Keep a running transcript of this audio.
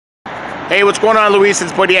Hey, what's going on, Luis?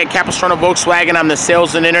 It's Buddy at Capistrano Volkswagen. I'm the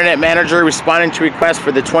sales and internet manager responding to requests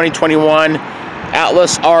for the 2021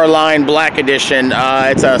 Atlas R-Line Black Edition.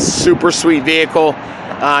 It's a super sweet vehicle.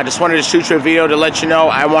 Just wanted to shoot you a video to let you know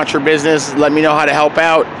I want your business. Let me know how to help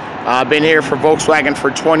out. Been here for Volkswagen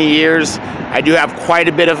for 20 years. I do have quite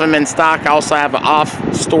a bit of them in stock. I also have an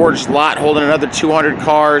off storage lot holding another 200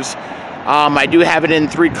 cars. I do have it in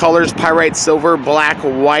 3 colors: pyrite silver, black,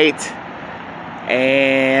 white,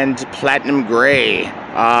 and platinum gray.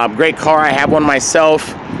 Great car. I have one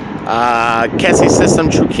myself. Kesi system,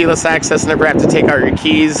 true keyless access, never have to take out your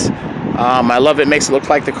keys. I love it. Makes it look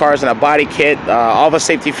like the car's in a body kit. All the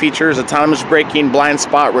safety features: autonomous braking, blind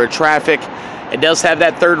spot, rear traffic. It does have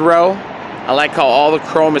that 3rd row. I like how all the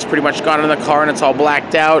chrome is pretty much gone in the car and it's all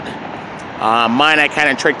blacked out. Mine, I kind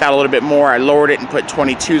of tricked out a little bit more. I lowered it and put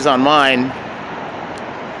 22s on mine.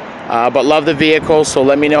 But love the vehicle, so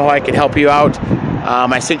let me know how I can help you out.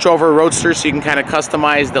 I sent you over a Roadster so you can kind of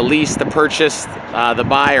customize the lease, the purchase, the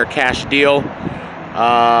buy, or cash deal.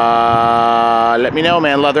 Let me know,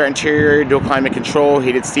 man. Leather interior, dual climate control,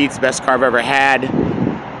 heated seats, best car I've ever had.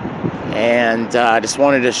 And I just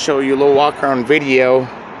wanted to show you a little walk around video.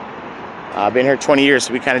 I've been here 20 years,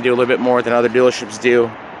 so we kind of do a little bit more than other dealerships do.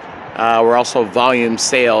 We're also volume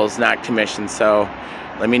sales, not commission, so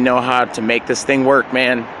let me know how to make this thing work,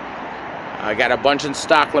 man. I got a bunch in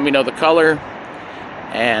stock. Let me know the color,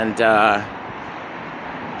 and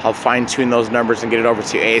I'll fine-tune those numbers and get it over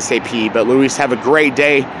to you ASAP. But Luis, have a great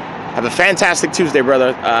day. Have a fantastic Tuesday,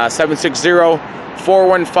 brother.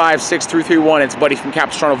 760-415-6331. It's Buddy from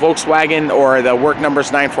Capistrano Volkswagen, or the work number is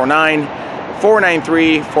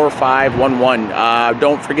 949-493-4511.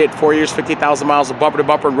 Don't forget 4 years, 50,000 miles of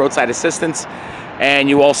bumper-to-bumper and roadside assistance. And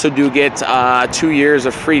you also do get 2 years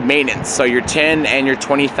of free maintenance. So your 10 and your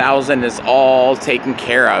 20,000 is all taken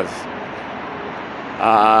care of.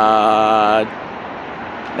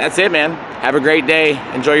 That's it, man. Have a great day.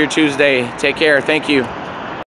 Enjoy your Tuesday. Take care. Thank you.